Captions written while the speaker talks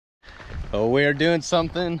So we're doing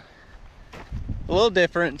something a little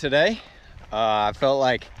different today. I felt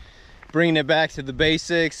like bringing it back to the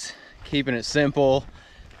basics, keeping it simple.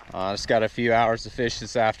 Just got a few hours to fish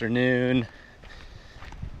this afternoon,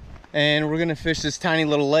 and we're gonna fish this tiny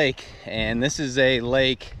little lake. And this is a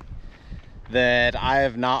lake that I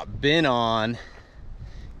have not been on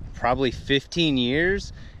probably 15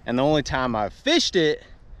 years, and the only time I've fished it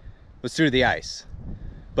was through the ice.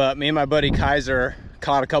 But me and my buddy Kaiser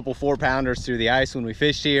caught a couple 4-pounders through the ice when we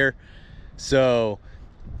fished here, so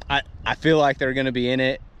I feel like they're gonna be in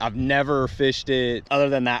it. I've never fished it other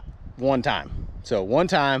than that one time. So one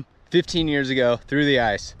time 15 years ago through the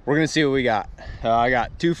ice. We're gonna see what we got. I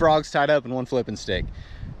got 2 frogs tied up and 1 flipping stick.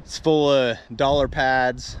 It's full of dollar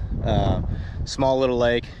pads, small little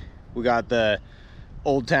lake. We got the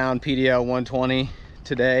Old Town PDL 120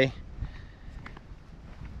 today.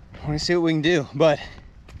 We're gonna see what we can do. But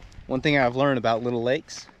one thing I've learned about little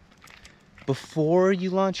lakes, before you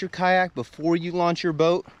launch your kayak, before you launch your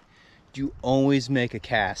boat, you always make a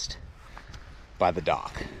cast by the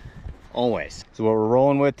dock, always. So what we're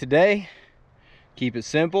rolling with today, keep it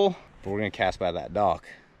simple, but we're gonna cast by that dock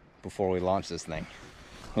before we launch this thing.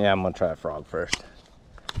 Yeah, I'm gonna try a frog first.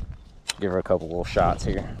 Give her a couple little shots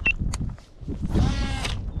here.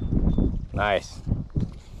 Nice.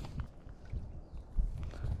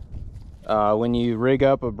 When you rig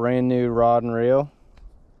up a brand new rod and reel,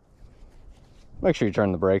 make sure you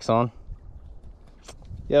turn the brakes on.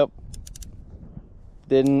 Yep.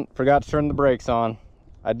 Forgot to turn the brakes on.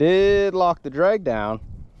 I did lock the drag down.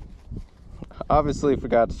 Obviously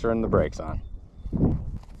forgot to turn the brakes on. Watch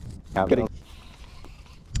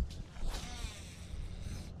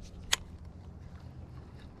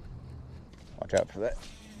out for that.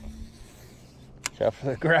 Watch out for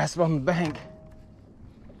the grasp on the bank.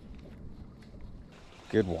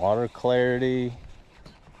 Good water clarity.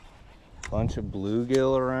 Bunch of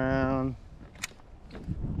bluegill around.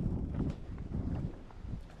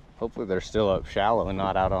 Hopefully they're still up shallow and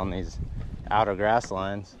not out on these outer grass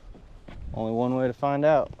lines. Only one way to find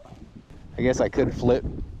out. I guess I could flip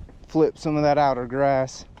some of that outer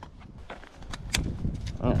grass.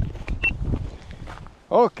 All right.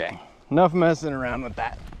 Okay, enough messing around with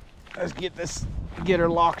that. Let's get her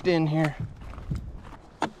locked in here.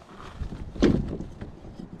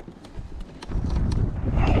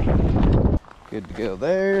 Good to go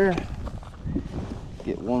there.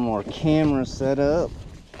 Get one more camera set up,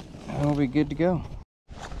 and we'll be good to go.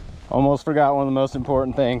 Almost forgot one of the most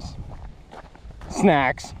important things.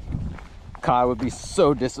 Snacks. Kai would be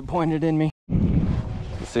so disappointed in me.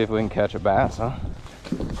 Let's see if we can catch a bass, huh?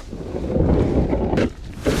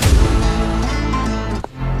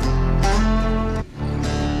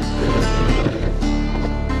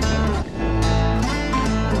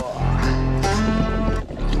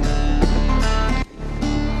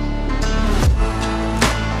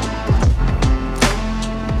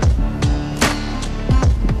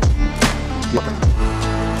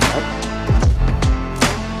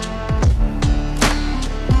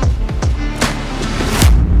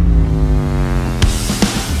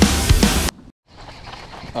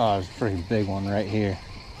 Oh, there's a pretty big one right here.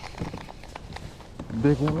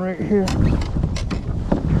 Big one right here.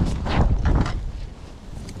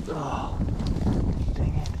 Oh,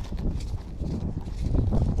 dang it.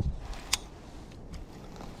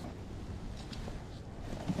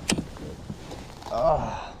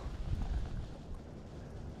 Oh.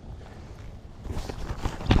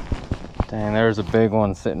 Dang, there's a big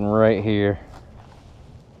one sitting right here.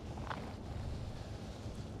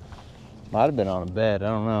 Might have been on a bed, I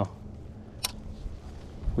don't know.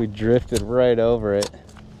 We drifted right over it.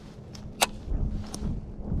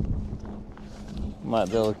 Might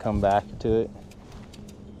be able to come back to it.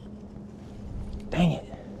 Dang it.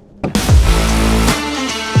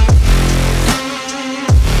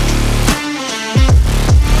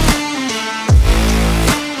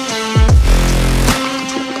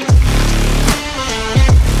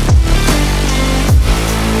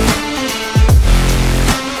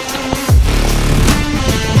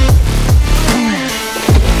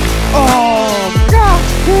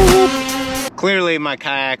 Clearly my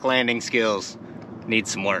kayak landing skills need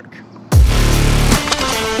some work.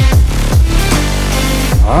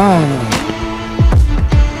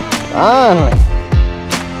 Finally.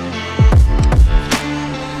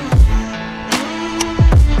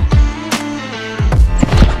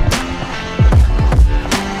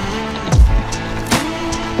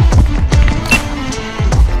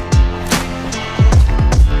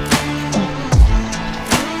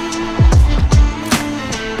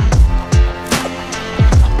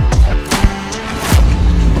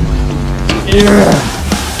 Yeah.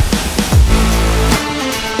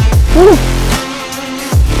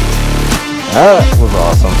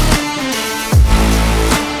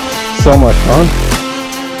 So much fun.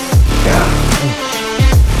 Yeah.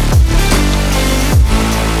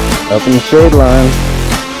 Up in the shade line.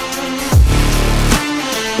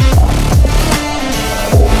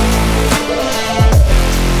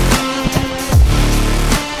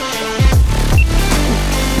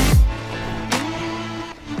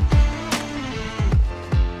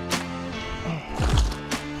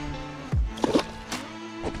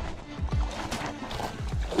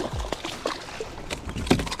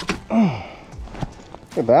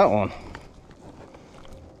 Look at that one.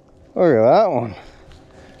 Look at that one.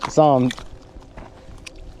 I saw him.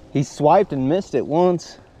 He swiped and missed it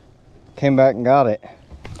once. Came back and got it.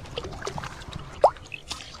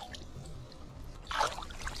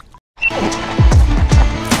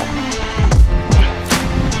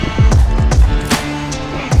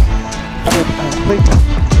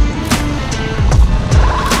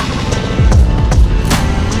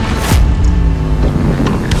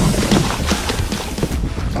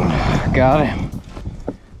 Got him.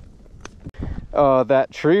 Oh,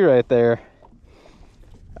 that tree right there.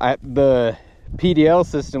 The PDL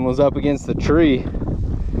system was up against the tree.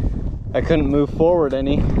 I couldn't move forward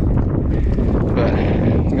any, but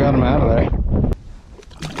got him out of there.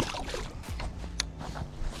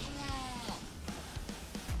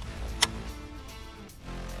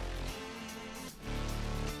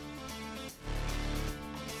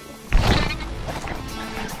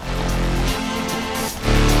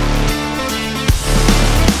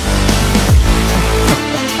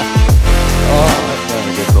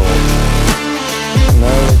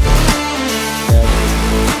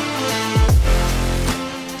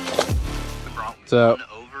 So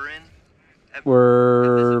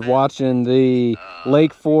we're watching the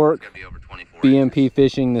Lake Fork BMP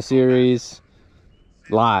Fishing the Series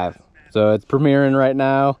live. So it's premiering right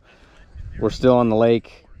now. We're still on the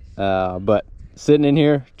lake, but sitting in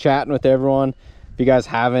here chatting with everyone. If you guys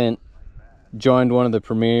haven't joined one of the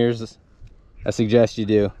premieres, I suggest you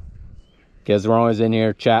do, because we're always in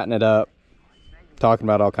here chatting it up, talking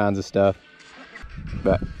about all kinds of stuff.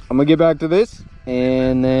 But I'm gonna get back to this,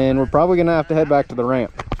 and then we're probably gonna have to head back to the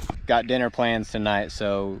ramp. Got dinner plans tonight,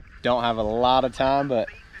 so don't have a lot of time, but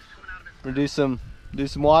we'll do some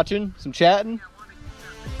watching, some chatting,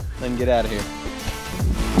 then get out of here.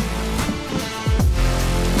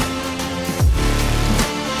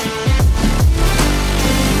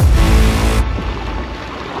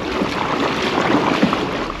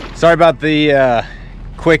 Sorry about the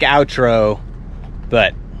quick outro,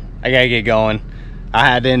 but I gotta get going. I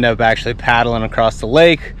had to end up actually paddling across the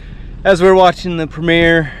lake as we were watching the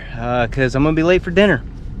premiere, because I'm gonna be late for dinner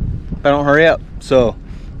if I don't hurry up. So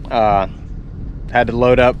had to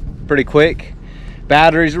load up pretty quick.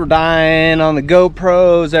 Batteries were dying on the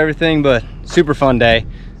GoPros, everything, but super fun day.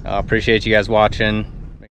 Appreciate you guys watching.